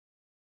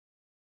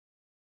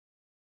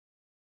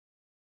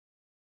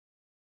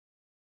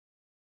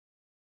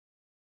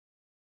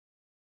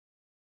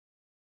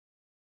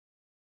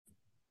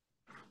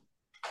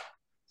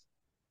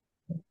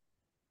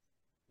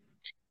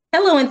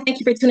Hello, and thank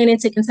you for tuning in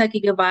to Kentucky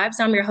Good Vibes.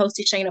 I'm your host,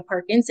 Shayna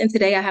Perkins, and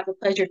today I have the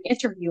pleasure of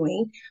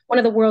interviewing one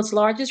of the world's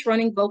largest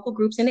running vocal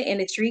groups in the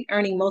industry,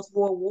 earning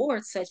multiple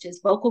awards such as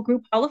Vocal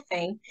Group Hall of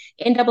Fame,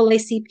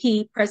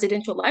 NAACP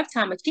Presidential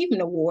Lifetime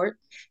Achievement Award,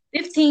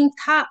 15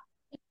 top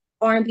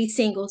R&B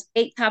singles,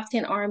 8 top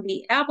 10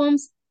 R&B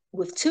albums,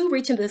 with 2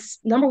 reaching the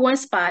number 1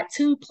 spot,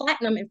 2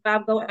 platinum and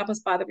 5 gold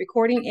albums by the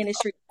Recording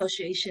Industry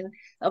Association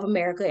of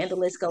America, and the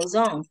list goes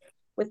on.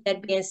 With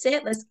that being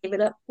said, let's give it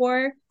up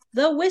for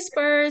the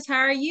Whispers. How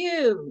are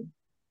you?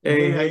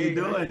 Hey, how you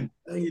doing?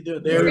 How you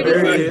doing? There he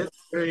is.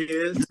 There he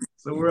is.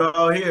 So we're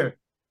all here.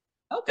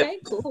 Okay,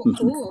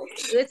 cool.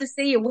 Good to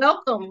see you.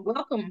 Welcome.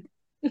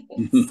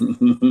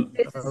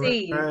 Good to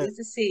see you. Good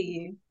to see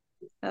you.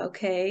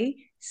 Okay.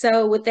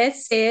 So with that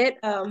said,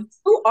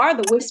 who are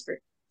the Whispers?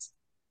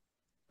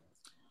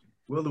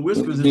 Well, the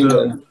Whispers is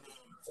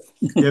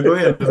yeah, go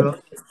ahead, Bill.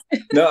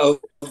 No,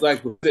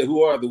 like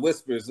who are the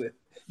Whispers?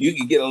 You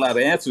can get a lot of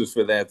answers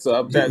for that. So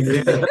I'm trying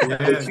to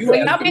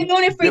Well, y'all been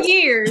doing it for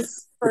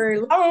years, for a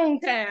long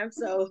time.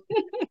 So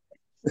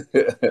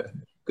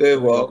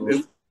good. Well,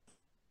 the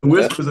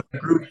Whispers are a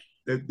group.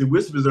 The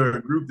Whispers are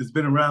a group that's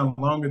been around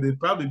longer than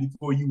probably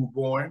before you were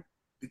born.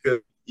 Because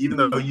even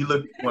though you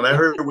look, when I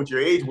heard what your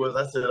age was,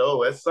 I said,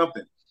 "Oh, that's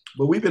something."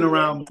 But we've been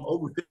around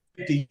over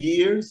 50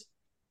 years,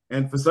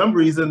 and for some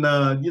reason,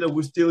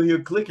 we're still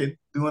here clicking,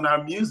 doing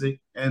our music,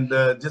 and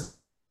just.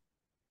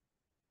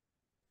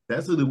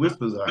 That's who the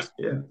Whispers are.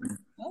 Yeah.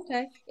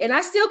 Okay. And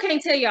I still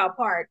can't tell y'all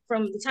apart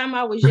from the time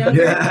I was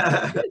younger.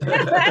 Okay.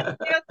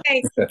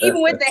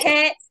 Even with the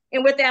hat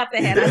and without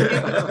the hat.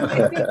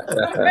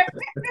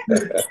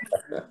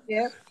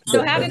 Yeah.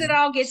 So how did it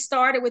all get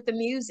started with the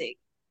music?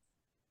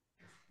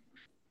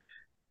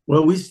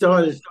 Well, we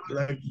started,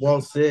 like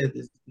Walt said,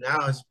 it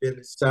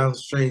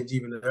sounds strange,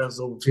 even though that was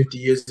over 50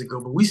 years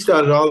ago, but we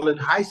started all in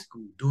high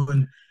school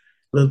doing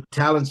little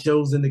talent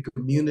shows in the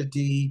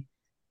community.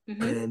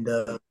 Mm-hmm. And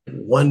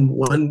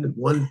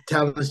one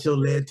talent show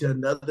led to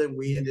another.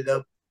 We ended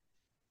up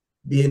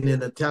being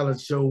in a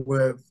talent show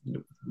where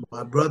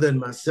my brother and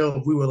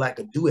myself, we were like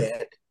a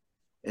duet,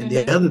 and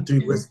the other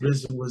 3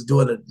 Whispers was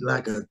doing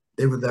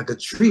they were like a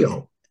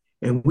trio,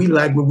 and we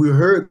liked what we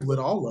heard with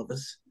all of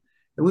us,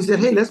 and we said,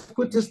 hey, let's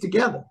put this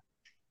together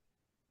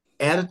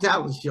at a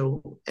talent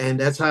show, and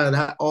that's how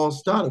that all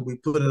started. We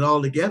put it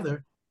all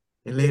together,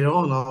 and later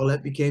on, all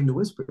that became the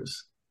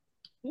Whispers.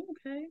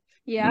 Okay.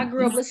 Yeah, I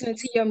grew up listening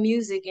to your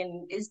music,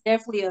 and it's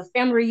definitely a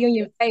family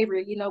reunion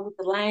favorite, with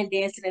the line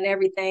dancing and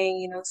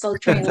everything, Soul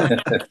Train line.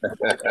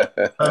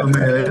 Oh,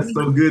 man, that's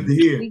so good to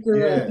hear. We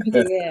grew up,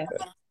 yeah.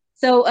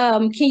 So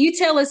can you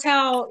tell us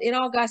how it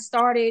all got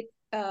started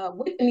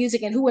with the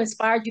music, and who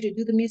inspired you to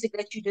do the music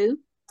that you do?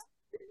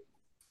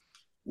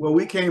 Well,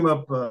 we came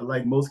up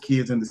like most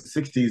kids in the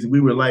 60s.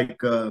 We were like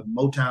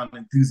Motown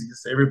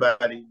enthusiasts.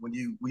 Everybody,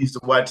 we used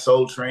to watch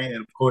Soul Train,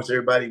 and of course,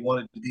 everybody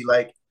wanted to be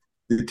like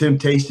the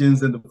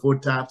Temptations and the Four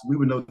Tops. We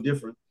were no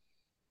different.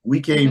 We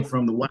came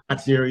from the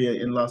Watts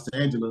area in Los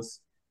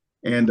Angeles.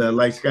 And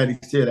like Scotty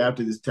said,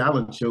 after this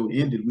talent show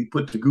ended, we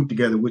put the group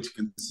together, which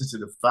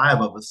consisted of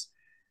 5 of us.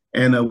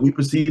 And we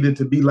proceeded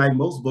to be like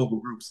most vocal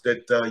groups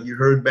that you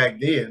heard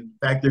back then. In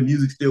fact, their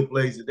music still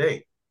plays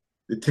today.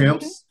 The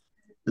Temps,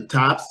 the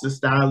Tops, the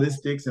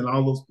Stylistics, and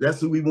all those.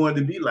 That's who we wanted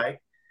to be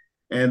like.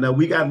 And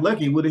we got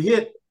lucky with a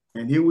hit.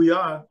 And here we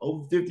are,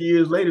 over 50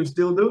 years later,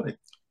 still doing it.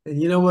 And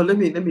you know what? Let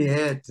me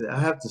add. I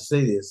have to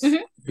say this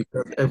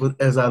because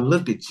as I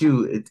look at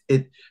you,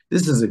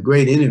 this is a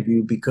great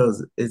interview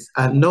because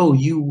I know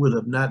you would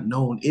have not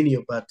known any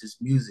about this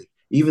music,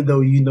 even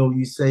though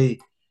you say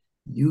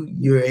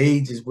your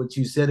age is what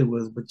you said it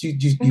was, but you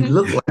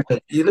look like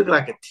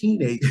a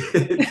teenager.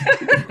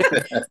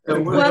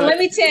 Well, let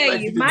me tell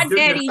you, my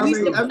daddy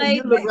used to play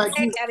the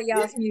heck out of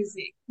y'all's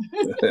music.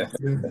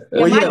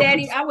 My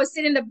daddy, I would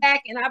sit in the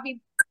back and I'd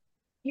be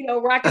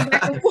rocking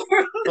back and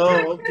forth.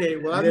 Oh, okay.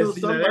 Well, I know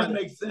that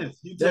makes sense.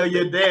 You tell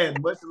your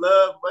dad, much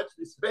love, much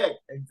respect.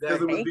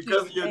 Exactly. Because it was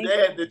because of your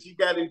dad that you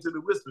got into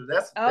the Whispers.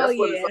 That's what it's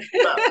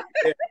all about.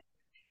 Yeah.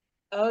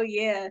 Oh,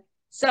 yeah.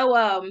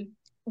 So,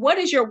 what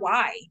is your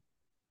why?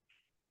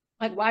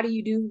 Like, why do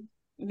you do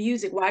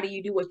music? Why do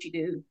you do what you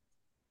do?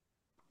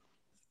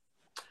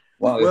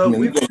 Well,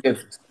 you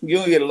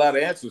don't get a lot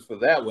of answers for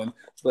that one.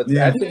 But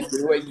I think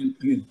the way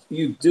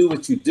you do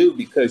what you do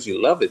because you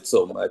love it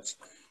so much.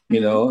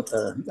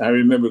 I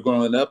remember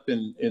growing up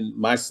and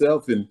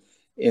myself and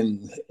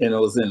I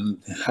was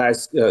in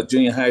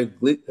junior high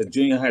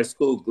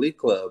school glee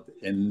club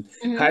and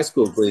high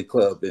school glee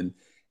club, and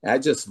I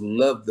just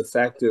loved the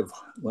fact of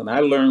when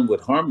I learned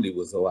what harmony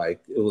was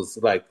like. It was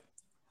like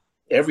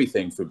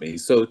everything for me.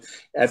 So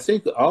I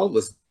think all of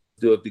us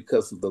do it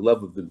because of the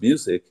love of the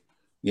music,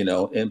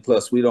 and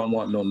plus we don't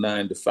want no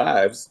 9 to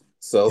 5s.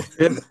 So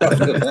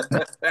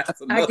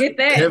I get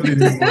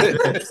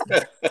that.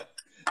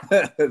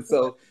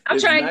 So I'm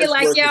trying to get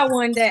like y'all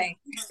one day.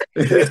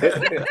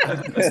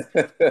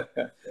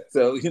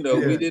 So we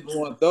didn't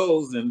want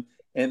those, and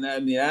I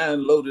mean I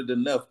unloaded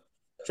enough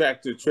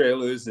tractor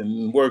trailers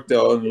and worked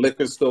on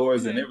liquor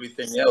stores and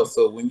everything else.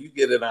 So when you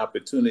get an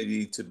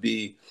opportunity to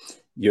be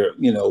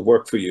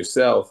work for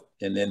yourself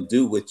and then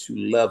do what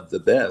you love the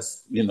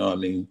best, I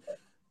mean,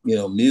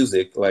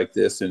 music like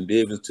this, and be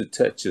able to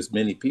touch as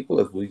many people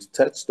as we've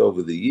touched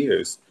over the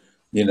years,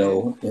 in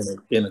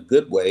a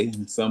good way,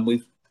 and some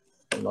we've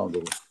along the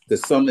way.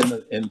 There's some in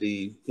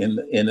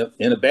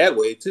a bad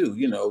way too,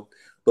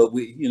 but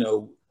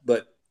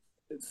but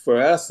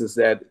for us is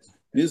that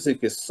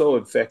music is so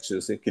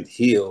infectious. It can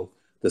heal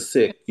the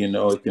sick,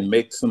 it can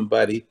make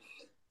somebody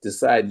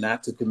decide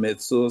not to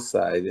commit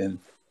suicide,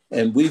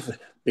 and we've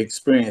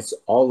experienced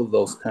all of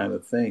those kind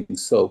of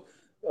things. So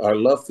our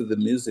love for the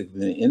music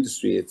and the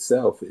industry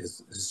itself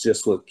is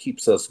just what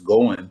keeps us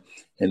going.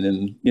 And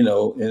then, in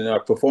our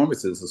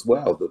performances as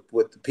well,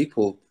 with the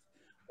people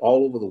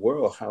all over the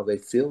world, how they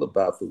feel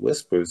about the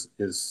Whispers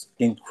is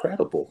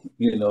incredible,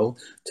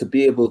 to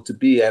be able to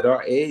be at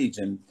our age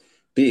and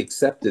be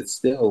accepted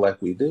still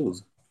like we do.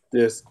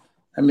 There's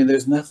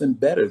nothing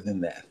better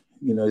than that.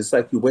 It's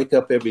like you wake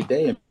up every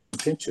day and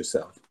pinch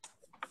yourself.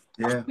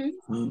 Yeah.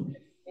 Mm-hmm.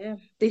 Yeah.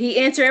 Did he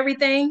answer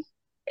everything?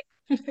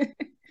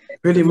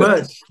 Pretty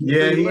much.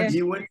 Yeah,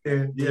 he went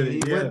there. Yeah, he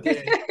went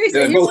there.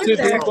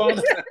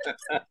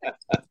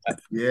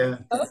 Yeah.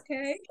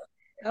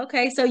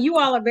 Okay. So you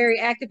all are very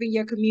active in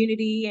your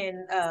community,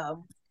 and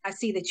I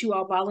see that you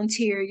all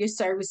volunteer your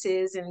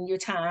services and your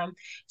time.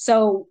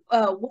 So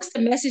what's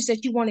the message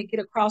that you want to get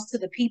across to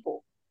the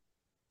people?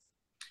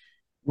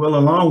 Well,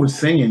 along with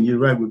singing, you're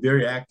right, we're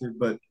very active,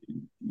 but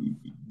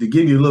to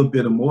give you a little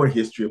bit of more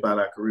history about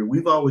our career,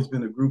 we've always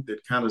been a group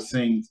that kind of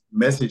sings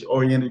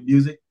message-oriented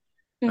music.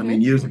 I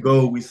mean, years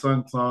ago, we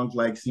sung songs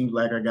like Seems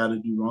Like I Gotta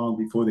Do Wrong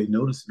Before They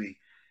Notice Me.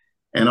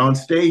 And on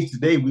stage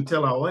today, we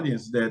tell our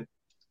audience that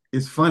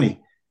it's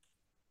funny.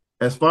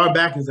 As far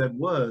back as that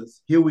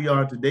was, here we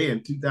are today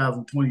in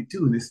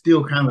 2022, and it's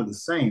still kind of the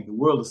same. The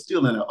world is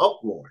still in an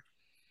uproar.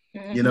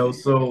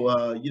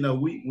 So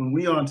when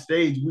we are on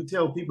stage, we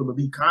tell people to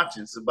be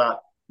conscious about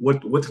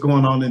what's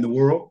going on in the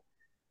world,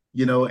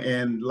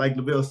 and like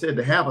LaVelle said,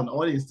 to have an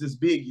audience this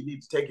big, you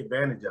need to take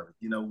advantage of it.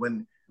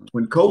 When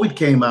COVID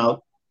came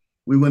out,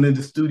 we went into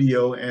the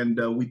studio and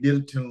we did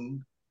a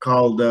tune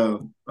called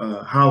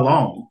How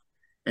Long?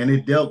 And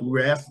we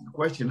were asking the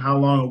question, how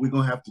long are we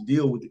going to have to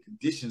deal with the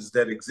conditions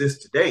that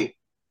exist today?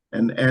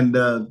 And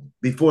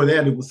before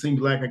that, it seemed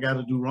like I got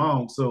to do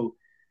wrong. So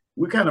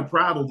we're kind of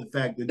proud of the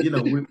fact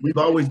that, we've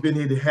always been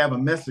here to have a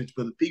message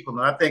for the people.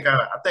 And I think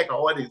our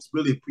audience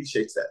really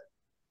appreciates that.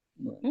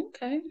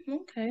 Okay.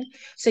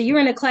 So you're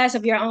in a class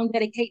of your own,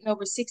 dedicating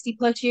over 60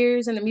 plus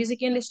years in the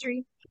music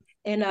industry,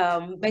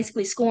 and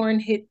basically scoring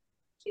hit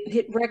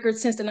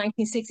records since the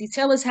 1960s.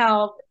 Tell us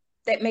how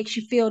that makes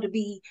you feel to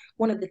be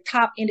one of the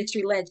top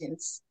industry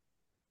legends.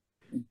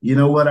 You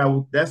know what?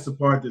 That's the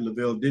part that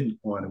LaVelle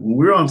didn't point out. When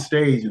we're on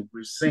stage and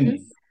we're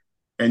singing,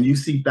 and you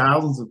see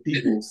thousands of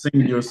people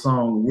singing your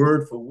song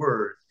word for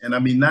word, and I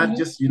mean, not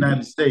just the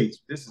United States.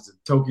 This is in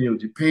Tokyo,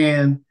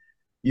 Japan.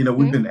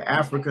 We've been to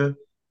Africa.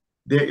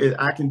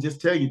 I can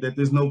just tell you that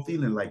there's no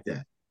feeling like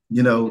that.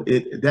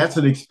 That's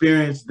an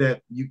experience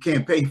that you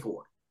can't pay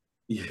for.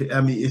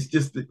 I mean,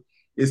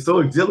 it's so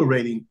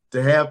exhilarating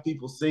to have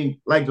people sing.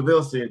 Like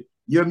LaVelle said,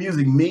 your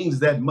music means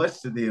that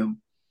much to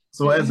them.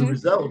 So as a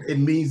result, it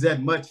means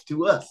that much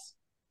to us.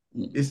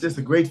 It's just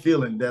a great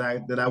feeling that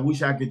I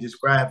wish I could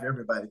describe to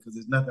everybody, because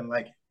there's nothing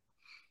like it.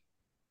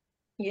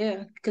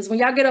 Yeah, because when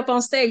y'all get up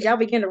on stage, y'all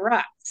begin to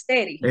rock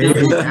steady.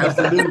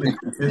 Absolutely.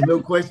 There's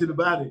no question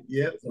about it.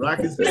 Yep, rock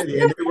and steady.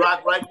 And they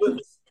rock right with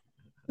us.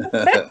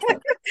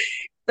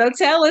 So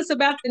tell us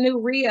about the new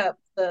re-up,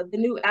 the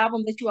new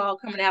album that you all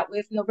coming out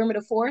with November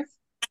the 4th.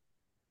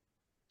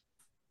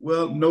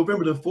 Well,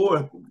 November the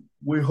 4th,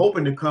 we're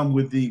hoping to come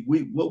with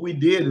what we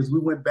did is we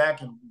went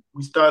back and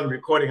we started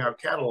recording our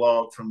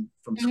catalog from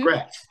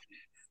scratch.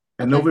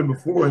 And November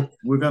 4th,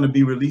 we're going to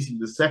be releasing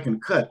the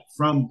second cut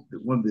from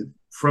the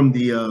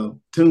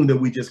tune that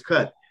we just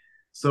cut.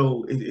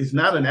 So it's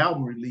not an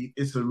album release,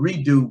 it's a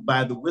redo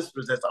by the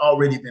Whispers that's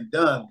already been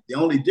done. The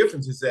only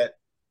difference is that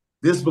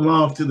this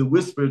belongs to the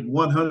Whispers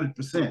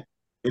 100%.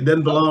 It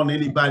doesn't belong to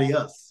anybody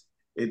else.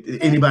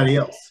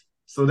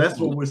 So that's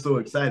what we're so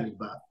excited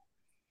about.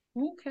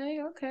 Okay,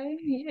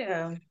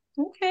 yeah.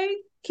 Okay,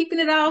 keeping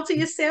it all to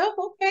yourself.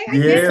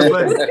 Okay,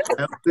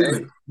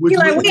 absolutely. We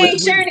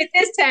ain't sharing it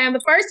this time. The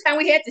first time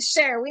we had to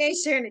share, we ain't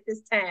sharing it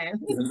this time.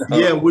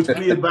 Yeah, which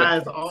we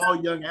advise all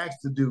young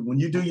acts to do. When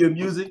you do your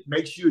music,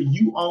 make sure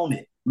you own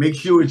it. Make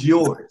sure it's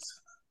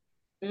yours.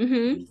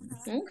 Okay.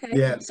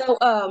 Yeah. So,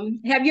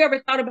 have you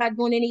ever thought about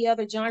doing any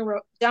other genre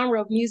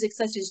of music,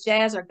 such as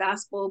jazz or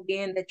gospel?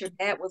 Being that your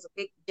dad was a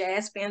big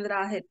jazz fan that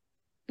I had,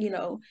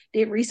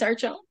 did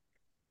research on.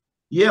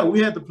 Yeah,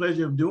 we had the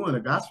pleasure of doing a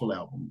gospel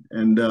album,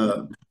 and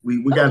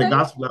we got a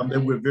gospel album that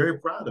we're very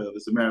proud of,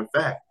 as a matter of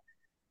fact.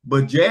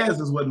 But jazz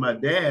is what my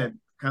dad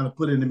kind of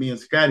put into me and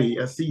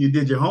Scotty. I see you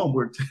did your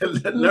homework,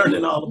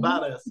 learning all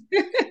about us.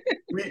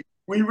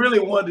 We really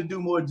wanted to do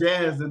more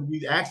jazz than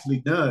we've actually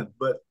done,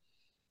 but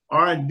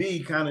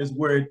R&B kind of is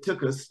where it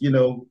took us. You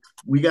know,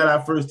 we got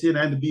our first hit,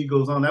 and the beat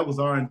goes on. That was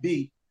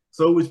R&B,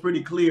 so it was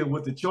pretty clear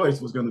what the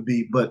choice was going to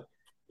be. But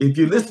if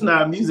you listen to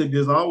our music,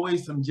 there's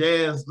always some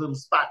jazz little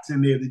spots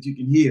in there that you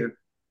can hear.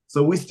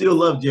 So we still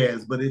love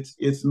jazz, but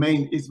it's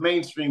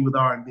mainstream with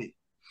R&B.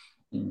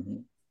 Mm-hmm.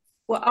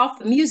 Well, off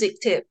the music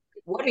tip,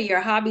 what are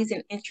your hobbies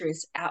and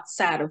interests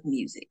outside of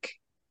music?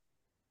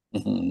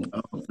 Mm-hmm.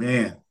 Oh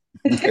man.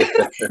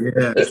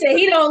 Yeah. He said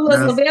he don't look.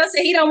 Lavelle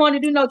said he don't want to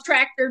do no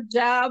tractor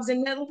jobs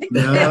and nothing.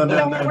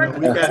 No.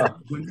 We got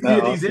when you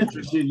hear these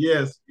interests.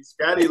 Yes,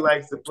 Scotty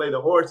likes to play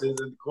the horses,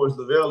 and of course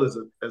Lavelle is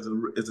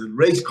a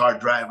race car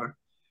driver.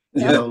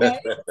 You know,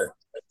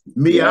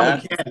 me, yeah. I'm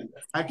a caddy.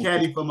 I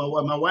caddy for my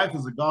wife. My wife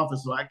is a golfer,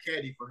 so I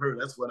caddy for her.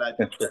 That's what I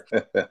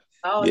do.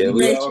 Oh, yeah,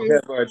 we all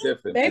have our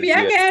differences. Baby,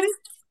 I caddy.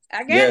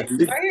 I get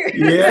it right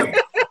here.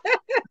 Yeah.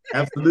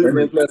 Absolutely. And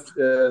then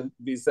plus,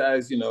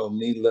 besides, you know,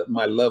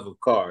 my love of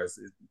cars,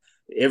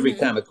 every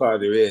kind of car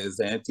there is,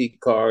 antique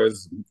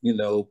cars, you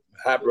know,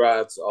 hot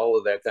rods, all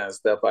of that kind of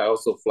stuff. I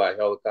also fly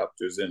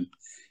helicopters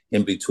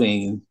in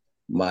between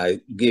my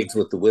gigs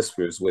with the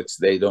Whispers, which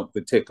they don't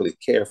particularly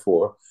care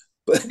for.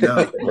 But no,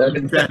 I've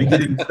been trying to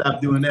get him to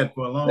stop doing that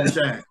for a long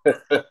time.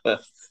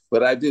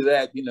 But I do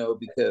that, you know,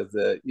 because,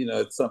 you know,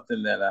 it's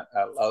something that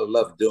I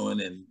love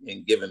doing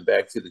and giving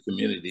back to the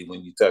community.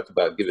 When you talked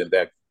about giving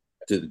back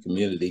to the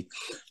community,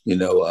 you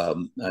know,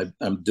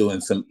 I'm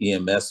doing some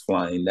EMS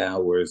flying now,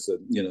 where it's,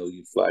 you know,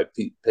 you fly,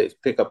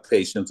 pick up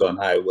patients on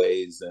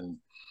highways and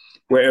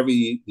wherever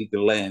you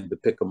can land to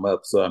pick them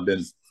up. So I've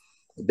been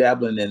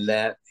dabbling in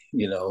that,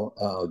 you know,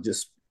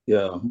 just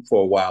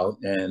for a while.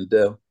 And,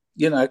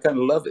 you know, I kind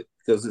of love it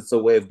because it's a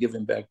way of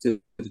giving back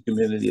to the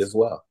community as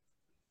well.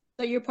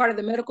 So you're part of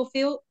the medical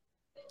field?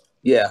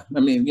 Yeah. I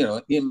mean, you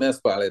know,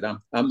 EMS pilot,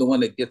 I'm the one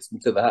that gets them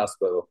to the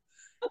hospital.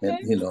 Okay.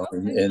 And, you know,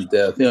 and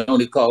they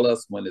only call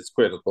us when it's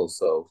critical.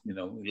 So, you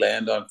know, we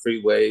land on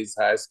freeways,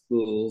 high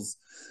schools,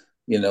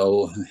 you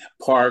know,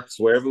 parks,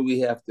 wherever we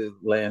have to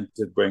land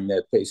to bring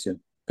that patient,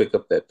 pick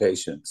up that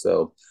patient.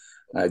 So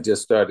I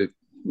just started,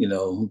 you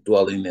know,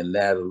 dwelling in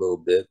that a little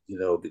bit, you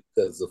know,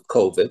 because of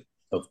COVID,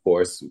 of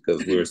course,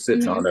 because we were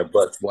sitting on our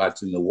butts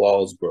watching the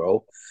walls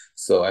grow.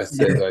 So I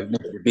said, I need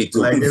to be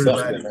doing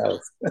something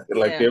else,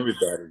 like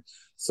everybody.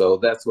 So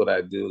that's what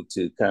I do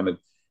to kind of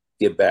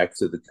get back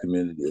to the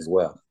community as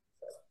well.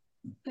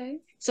 Okay.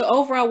 So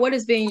overall, what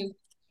has been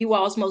you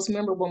all's most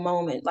memorable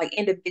moment, like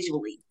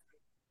individually?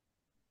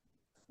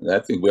 I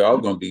think we're all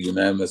going to be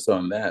unanimous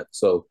on that.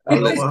 So I'll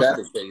let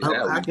Scotty tell you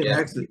that. I can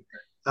actually,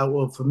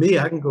 well, for me,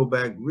 I can go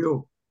back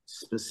real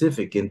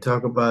specific and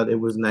talk about it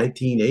was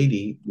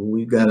 1980 when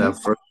we got our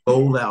first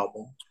gold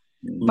album.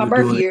 My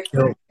birth year.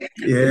 Yeah,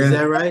 is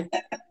that right?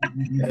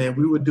 And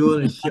we were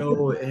doing a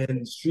show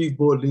in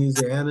Shreveport,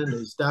 Louisiana. And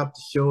they stopped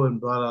the show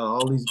and brought out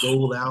all these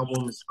gold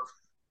albums,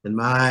 and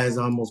my eyes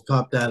almost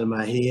popped out of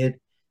my head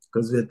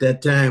because at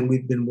that time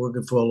we'd been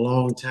working for a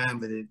long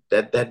time, and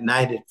that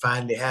night it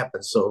finally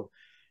happened. So,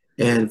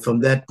 and from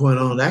that point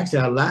on, actually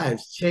our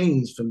lives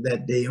changed from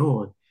that day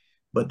on.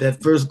 But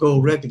that first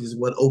gold record is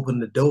what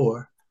opened the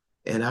door,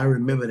 and I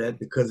remember that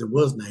because it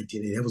was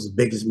 1980. That was the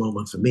biggest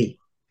moment for me.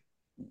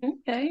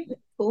 Okay,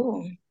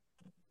 cool.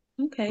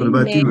 Okay. What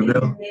about you,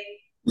 Lavelle?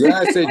 Yeah,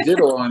 I said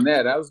ditto on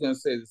that. I was going to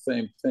say the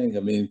same thing. I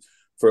mean,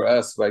 for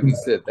us, like you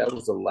said, that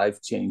was a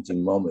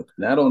life-changing moment,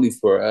 not only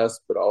for us,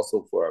 but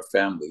also for our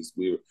families.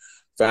 We were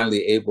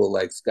finally able,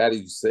 like Scotty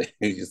used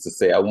to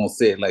say, I won't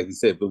say it like he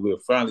said, but we were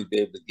finally be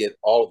able to get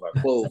all of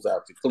our clothes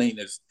out to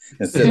cleaners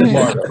and set them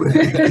apart.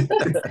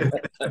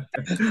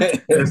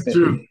 That's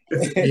true.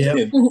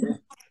 Yeah.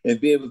 And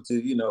be able to,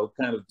 you know,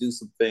 kind of do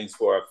some things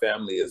for our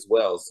family as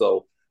well.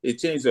 So it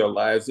changed our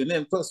lives. And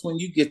then plus when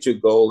you get your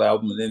gold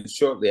album, and then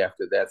shortly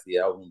after that, the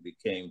album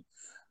became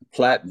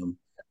platinum,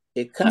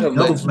 it kind of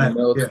lets you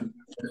know,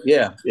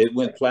 it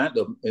went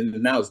platinum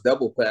and now it's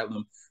double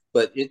platinum,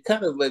 but it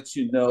kind of lets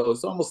you know,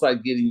 it's almost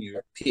like getting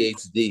your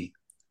PhD,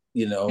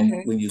 you know,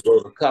 when you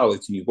go to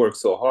college and you work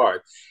so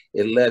hard.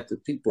 It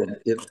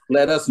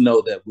let us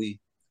know that we,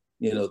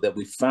 you know, that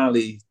we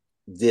finally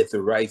did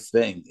the right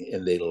thing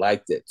and they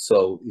liked it.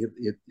 So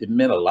it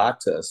meant a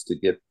lot to us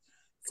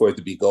for it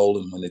to be gold,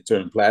 and when it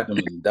turned platinum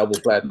and double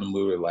platinum,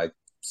 we were like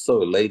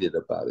so elated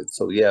about it.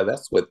 So yeah,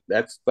 that's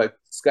like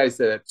Sky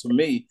said, to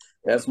me,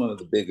 that's one of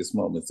the biggest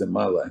moments in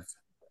my life.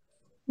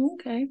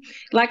 Okay.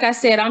 Like I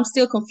said, I'm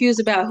still confused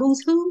about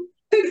who's who.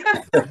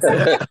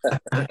 That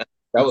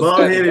was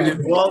bald-headed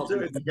and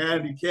Walter, and the guy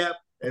in the cap,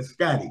 and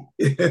Scotty.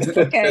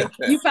 Okay.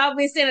 You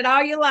probably said it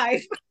all your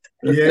life.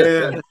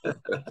 Yeah,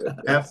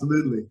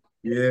 absolutely.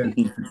 Yeah.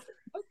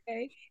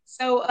 Okay.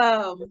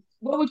 So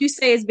what would you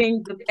say has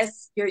been the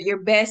best, your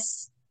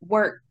best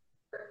work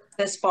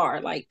thus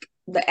far? Like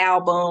the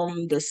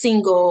album, the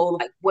single,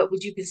 like what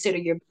would you consider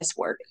your best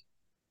work?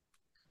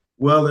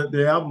 Well,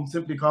 the album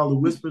simply called The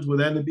Whispers,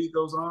 with And the Beat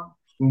Goes On.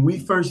 When we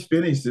first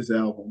finished this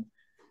album,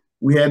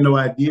 we had no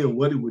idea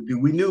what it would do.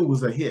 We knew it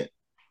was a hit,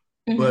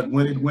 but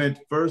when it went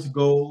first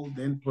gold,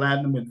 then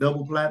platinum and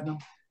double platinum,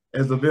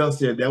 as Lavelle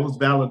said, that was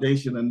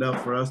validation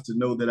enough for us to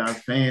know that our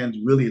fans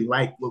really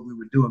liked what we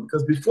were doing.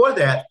 Because before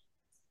that,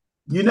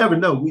 you never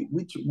know.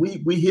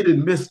 We hit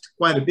and missed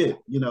quite a bit,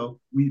 you know.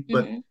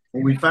 But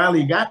when we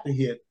finally got the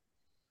hit,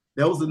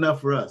 that was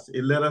enough for us.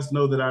 It let us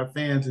know that our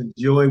fans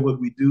enjoy what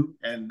we do,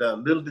 and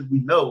little did we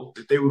know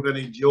that they were going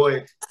to enjoy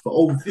it for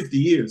over 50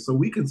 years. So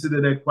we consider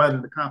that quite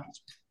an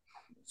accomplishment.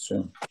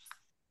 Sure.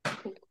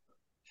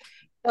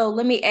 So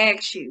let me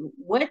ask you,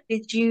 what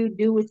did you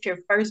do with your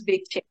first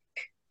big check?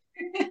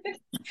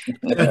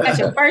 You got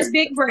your first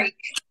big break.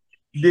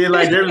 Did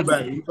like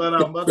everybody. We bought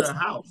our mother a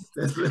house.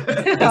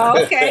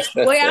 Okay.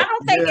 Well, I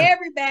don't think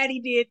everybody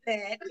did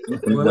that.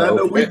 Well, I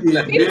know we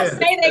did. People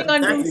say they're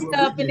going to do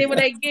stuff, and then when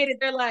they get it,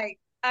 they're like,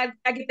 I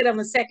get that on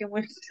the second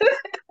one.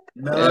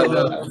 No.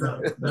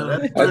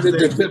 I did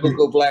the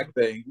typical black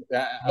thing.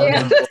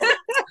 I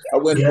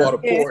went and bought a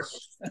Porsche.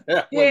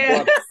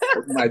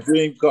 My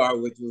dream car,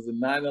 which was a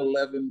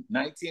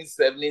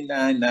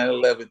 1979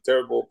 911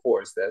 turbo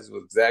Porsche. That's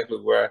exactly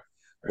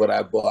what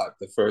I bought,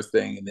 the first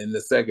thing. And then the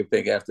second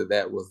thing after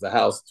that was the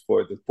house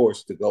for the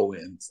Porsche to go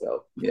in.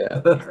 So, yeah.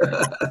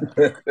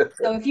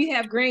 So if you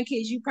have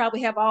grandkids, you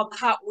probably have all the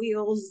Hot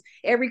Wheels.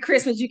 Every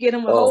Christmas, you get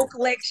them a whole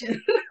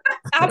collection.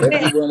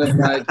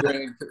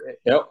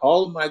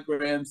 All of my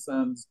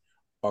grandsons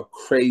are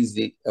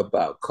crazy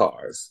about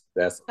cars.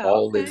 That's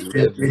all they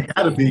live. They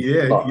gotta be,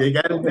 They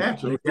got it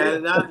natural.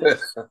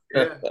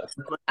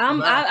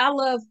 I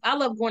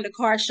love going to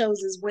car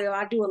shows as well.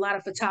 I do a lot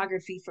of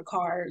photography for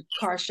car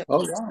shows.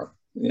 Oh wow.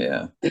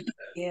 Yeah.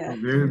 Yeah.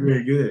 Very,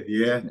 very good.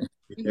 Yeah.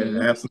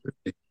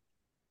 Absolutely.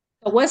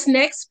 So what's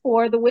next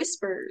for the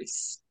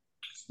Whispers?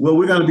 Well,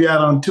 we're gonna be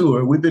out on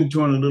tour. We've been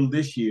touring a little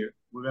this year.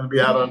 We're gonna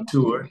be out on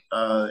tour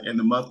in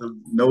the month of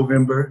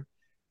November.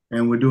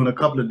 And we're doing a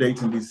couple of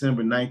dates in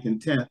December 9th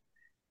and 10th.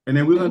 And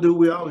then we're going to do what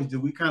we always do.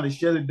 We kind of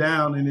shut it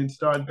down and then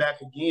start back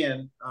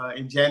again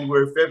in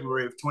January,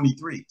 February of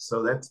 23.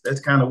 So that's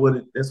kind of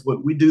that's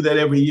what we do that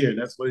every year.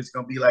 That's what it's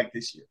going to be like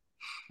this year.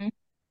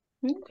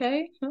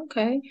 Okay.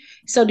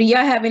 So do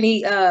y'all have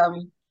any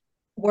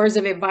words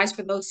of advice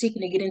for those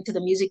seeking to get into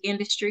the music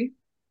industry?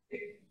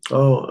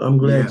 Oh, I'm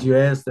glad you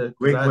asked that.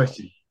 Great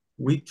question.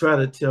 We try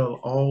to tell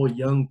all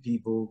young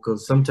people,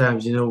 because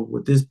sometimes, you know,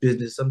 with this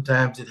business,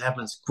 sometimes it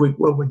happens quick.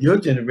 Well, with your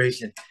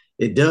generation,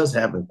 it does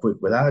happen quick.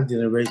 With our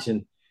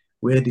generation,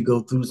 we had to go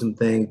through some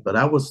things. But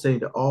I would say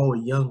to all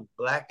young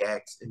Black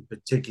acts in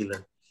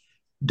particular,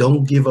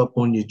 don't give up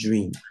on your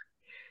dream.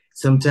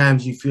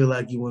 Sometimes you feel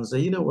like you want to say,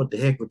 you know what, the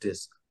heck with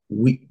this.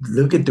 We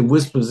look at the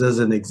Whispers as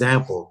an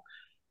example.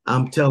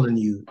 I'm telling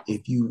you,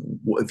 if you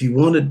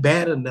want it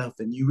bad enough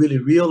and you really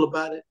real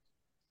about it,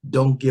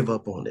 don't give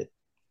up on it.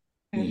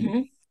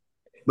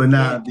 But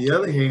now, on the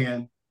other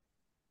hand,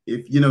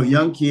 if you know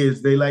young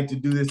kids, they like to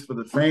do this for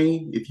the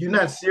fame. If you're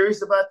not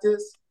serious about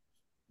this,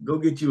 go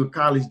get you a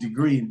college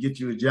degree and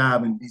get you a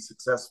job and be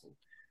successful.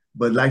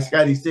 But like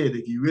Scotty said,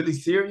 if you're really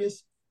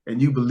serious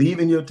and you believe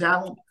in your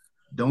talent,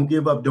 don't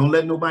give up. Don't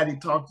let nobody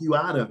talk you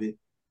out of it,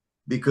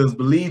 because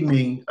believe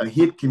me, a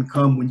hit can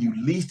come when you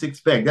least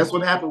expect. That's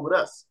what happened with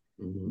us.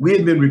 We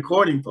had been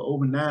recording for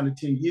over 9 or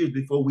 10 years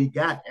before we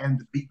got And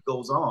the Beat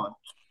Goes On.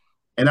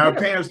 And our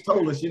parents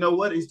told us, you know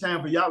what, it's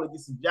time for y'all to get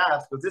some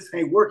jobs because this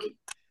ain't working.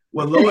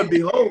 Well, lo and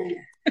behold,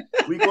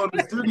 we go to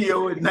the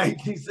studio in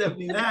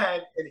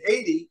 1979 and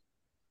 80,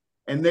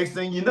 and next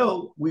thing you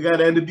know, we got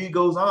And the Beat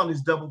Goes On,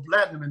 it's double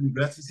platinum, and the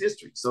rest is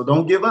history. So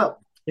don't give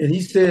up. And he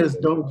says,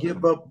 don't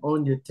give up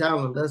on your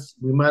talent.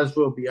 We might as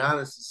well be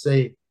honest and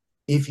say,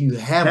 if you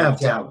have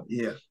talent,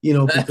 you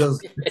know,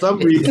 because for some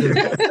reason,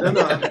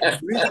 the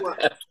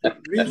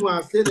reason why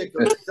I said that,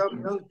 because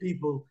some young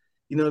people,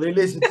 you know, they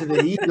listen to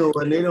the ego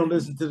and they don't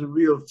listen to the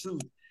real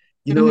truth.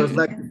 You know, it's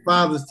like the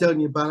father's telling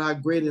you about how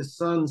great his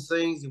son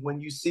sings, and when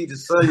you see the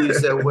son, you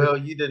say, well,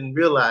 you didn't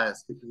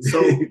realize.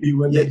 So if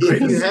you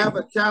have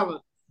a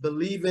talent,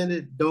 believe in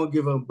it, don't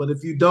give up. But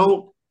if you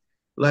don't,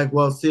 like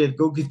Walt said,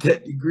 go get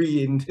that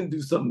degree and then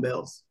do something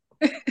else.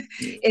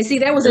 And see,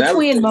 that was a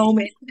twin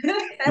moment.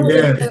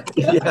 They said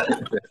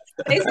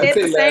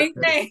the same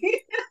thing.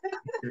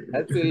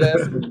 I think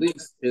last but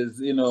least is,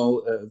 you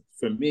know,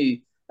 for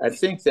me, I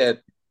think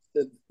that,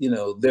 you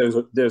know,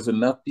 there's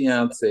enough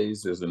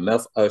Beyoncés, there's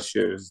enough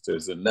Ushers,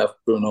 there's enough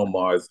Bruno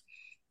Mars.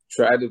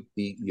 Try to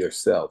be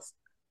yourself.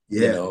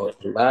 You know,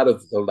 a lot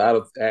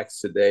of acts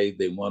today,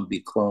 they want to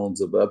be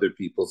clones of other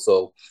people.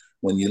 So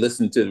when you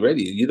listen to the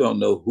radio, you don't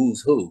know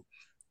who's who.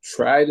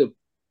 Try to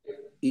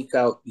eke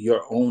out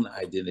your own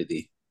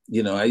identity.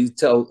 You know, I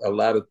tell a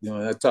lot of, you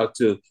know, I talk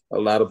to a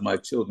lot of my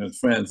children's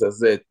friends. I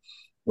said,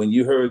 when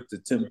you heard the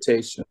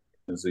Temptations,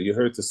 or you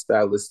heard the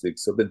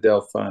Stylistics, or the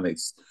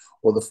Delphonics,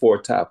 or the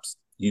Four Tops,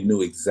 you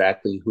knew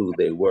exactly who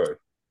they were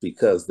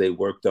because they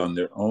worked on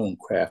their own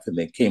craft and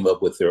they came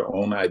up with their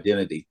own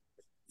identity.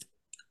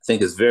 I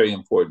think it's very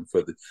important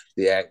for the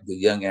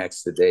young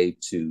acts today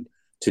to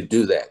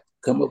do that.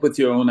 Come up with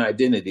your own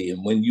identity,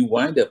 and when you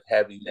wind up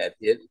having that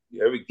hit, if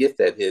you ever get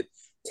that hit,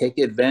 take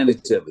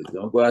advantage of it.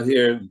 Don't go out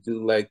here and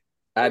do like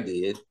I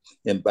did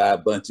and buy a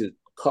bunch of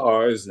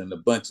cars and a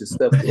bunch of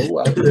stuff. Go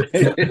out there.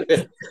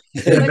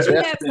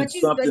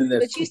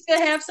 but you still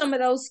have some of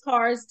those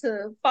cars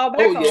to fall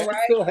back on, right?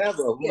 I still have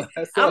them. Yeah.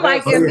 I'm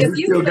like, if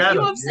you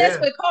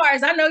obsessed with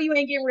cars, I know you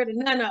ain't getting rid of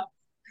none of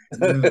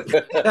them.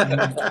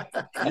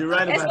 You're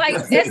right.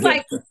 It's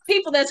like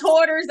people that's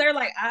hoarders. They're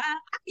like, I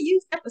can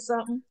use that for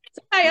something.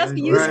 Somebody else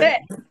can use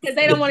that because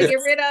they don't want to get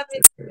rid of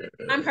it.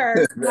 I'm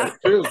her. That's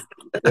true.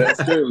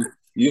 That's true.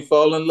 You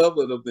fall in love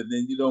with them, but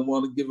then you don't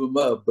want to give them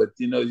up. But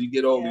you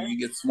get older, you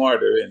get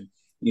smarter, and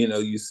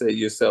you say to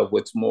yourself,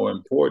 what's more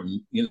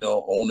important?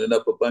 Owning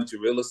up a bunch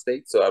of real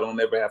estate so I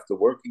don't ever have to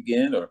work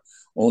again, or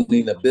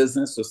owning a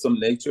business of some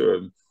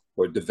nature,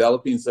 or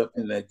developing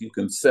something that you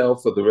can sell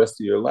for the rest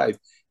of your life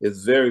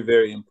is very,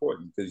 very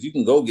important, because you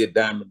can go get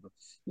diamond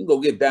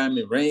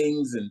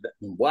rings and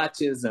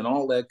watches and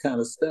all that kind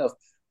of stuff.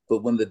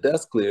 But when the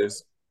dust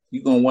clears,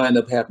 you're going to wind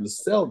up having to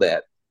sell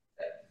that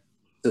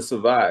to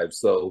survive.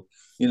 So,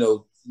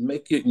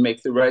 make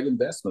the right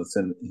investments.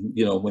 And,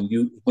 when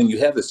you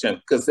have this chance,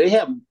 because they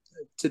have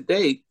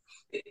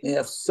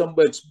so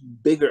much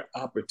bigger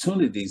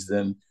opportunities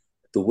than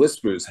the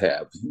Whispers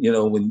have.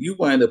 When you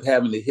wind up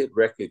having a hit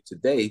record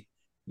today,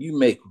 you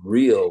make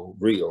real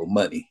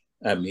money.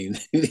 I mean,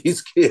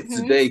 these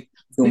kids today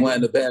can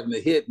wind up having a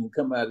hit and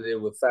come out of there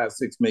with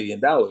 $5-6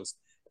 million,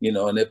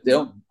 and if they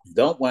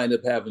don't wind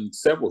up having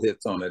several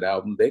hits on that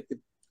album, they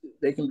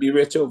can be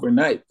rich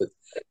overnight, but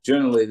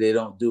generally they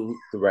don't do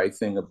the right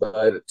thing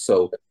about it.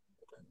 So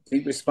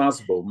be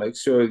responsible. Make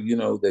sure,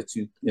 that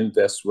you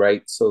invest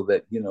right so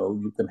that,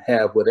 you can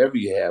have whatever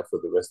you have for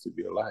the rest of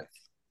your life.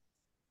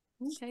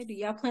 Okay. Do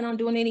y'all plan on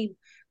doing any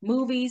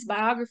movies,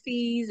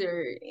 biographies,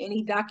 or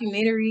any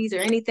documentaries or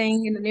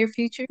anything in the near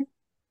future?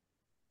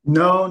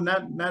 No,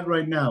 not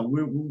right now.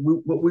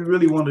 What we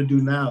really want to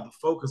do now, the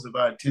focus of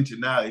our attention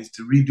now, is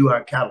to redo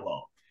our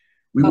catalog.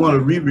 We want to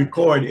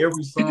re-record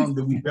every song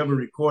that we've ever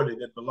recorded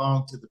that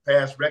belonged to the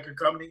past record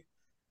company.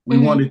 We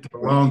want it to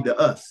belong to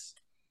us.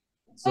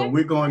 So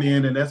we're going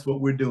in, and that's what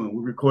we're doing.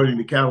 We're recording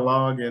the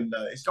catalog, and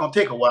it's going to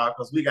take a while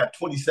because we got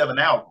 27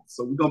 albums.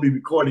 So we're going to be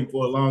recording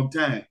for a long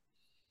time.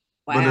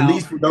 Wow. But at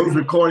least when those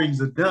recordings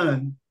are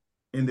done,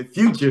 in the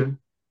future,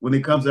 when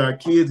it comes to our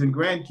kids and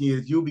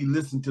grandkids, you'll be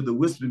listening to the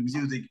Whisper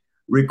music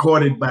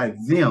recorded by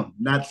them,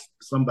 not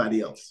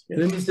somebody else. And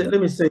let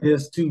me say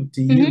this too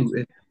to you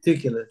in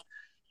particular.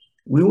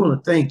 We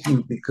want to thank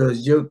you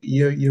because your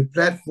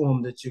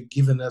platform that you're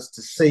giving us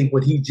to say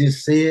what he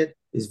just said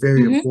is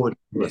very important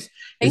to us.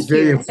 It's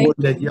very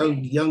important that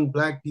young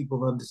Black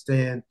people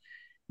understand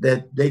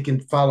that they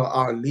can follow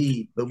our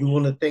lead. But we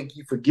want to thank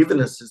you for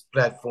giving us this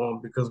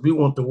platform, because we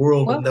want the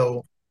world to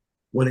know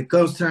when it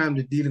comes time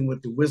to dealing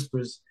with the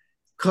Whispers,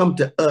 come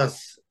to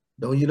us.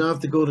 You don't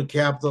have to go to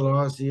Capitol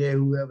or RCA,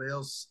 whoever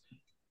else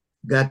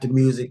got the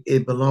music.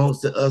 It belongs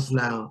to us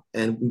now,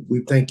 and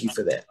we thank you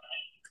for that.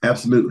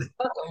 Absolutely.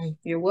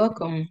 You're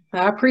welcome.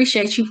 I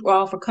appreciate you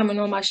all for coming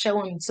on my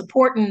show and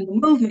supporting the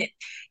movement.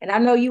 And I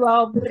know you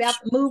all put out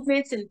the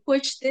movements and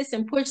push this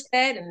and push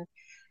that, and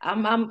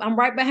I'm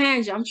right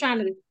behind you. I'm trying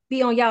to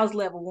be on y'all's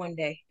level one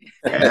day.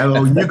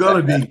 You're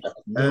gonna be.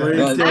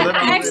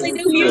 I actually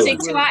do music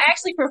too. I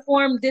actually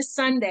performed this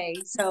Sunday,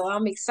 so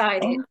I'm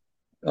excited.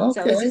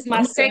 So this is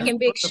my second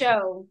big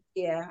show.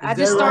 Yeah, I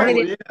just started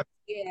it.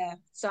 Yeah,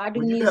 so I do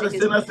music. You gotta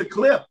send us a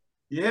clip.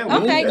 Yeah.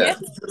 Okay. Yeah.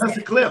 Send us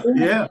a clip.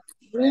 Yeah.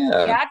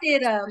 Yeah, I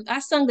did. I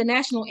sung the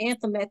national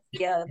anthem at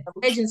the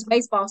Legends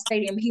Baseball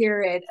Stadium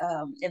here at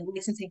in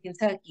Lexington,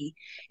 Kentucky,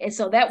 and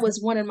so that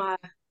was one of my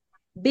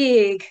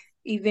big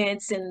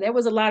events, and there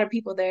was a lot of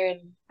people there,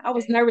 and I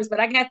was nervous, but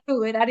I got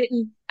through it. I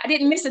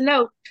didn't miss a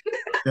note.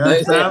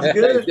 That sounds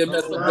good.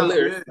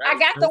 I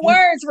got the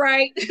words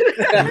right.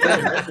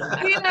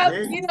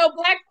 you know,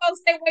 Black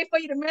folks, they wait for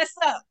you to mess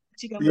up.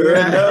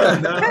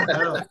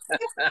 No.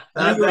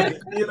 I'm going to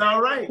be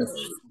all right.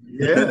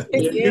 Yeah.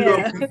 You're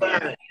going to be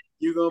fine.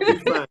 You're going to be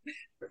fine.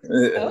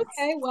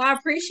 Okay. Well, I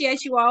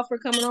appreciate you all for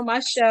coming on my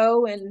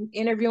show and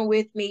interviewing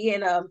with me.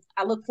 And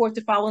I look forward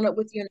to following up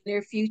with you in the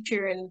near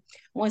future. And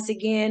once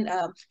again,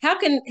 how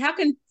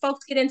can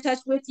folks get in touch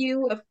with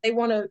you if they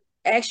want to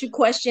ask you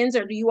questions,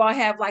 or do you all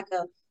have like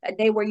a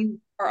day where you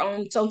are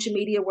on social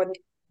media where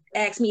they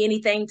ask me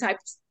anything type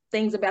of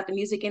things about the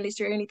music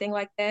industry or anything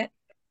like that?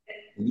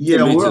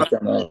 Yeah, we're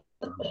on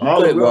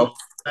all the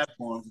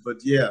platforms, but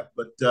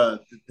the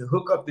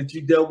hookup that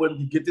you dealt with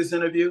to get this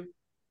interview,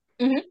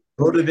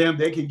 go to them.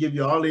 They can give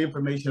you all the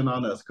information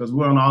on us because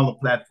we're on all the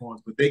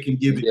platforms, but they can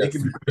give it. They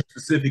can be very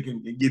specific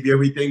and give you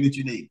everything that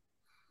you need.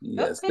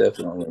 Yes,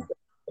 definitely.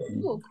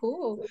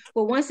 Cool.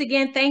 Well, once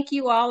again, thank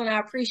you all, and I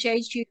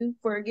appreciate you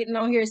for getting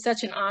on here. It's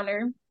such an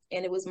honor,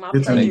 and it was my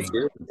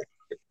pleasure.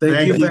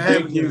 Thank you for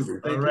having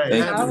you. All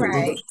right. All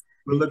right.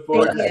 We'll look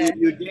forward to seeing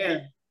you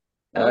again.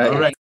 All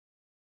right.